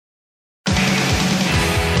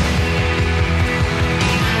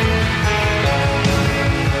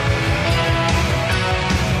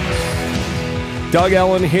Doug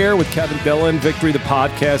Ellen here with Kevin Dillon, Victory the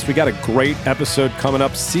Podcast. We got a great episode coming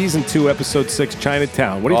up, Season 2, Episode 6,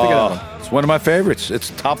 Chinatown. What do you think of that one? It's one of my favorites. It's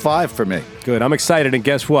top 5 for me. Good. I'm excited, and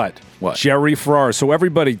guess what? What? Jerry Ferrara. So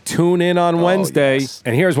everybody tune in on Wednesday, yes.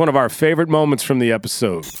 and here's one of our favorite moments from the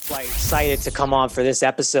episode. Like, excited to come on for this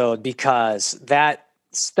episode because that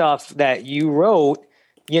stuff that you wrote,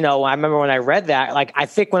 you know, I remember when I read that, like, I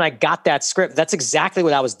think when I got that script, that's exactly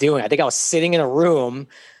what I was doing. I think I was sitting in a room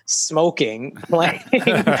smoking,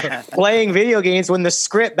 playing video games when the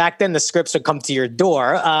script, back then the scripts would come to your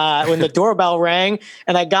door, when the doorbell rang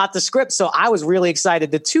and I got the script. So I was really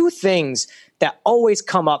excited. The two things that always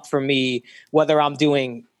come up for me, whether I'm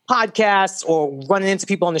doing podcasts or running into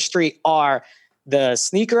people on the street, are the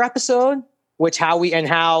sneaker episode, which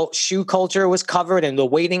how shoe culture was covered and the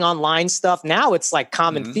waiting online stuff. Now it's like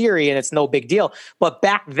common theory and it's no big deal. But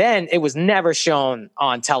back then it was never shown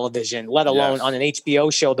on television, let alone on an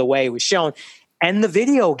HBO show the way it was shown. And the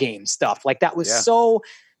video game stuff, like that was so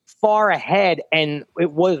far ahead and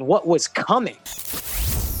it was what was coming.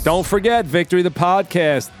 Don't forget, Victory the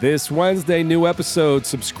Podcast. This Wednesday, new episode.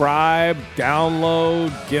 Subscribe,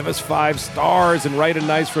 download, give us 5 stars, and write a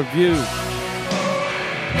nice review.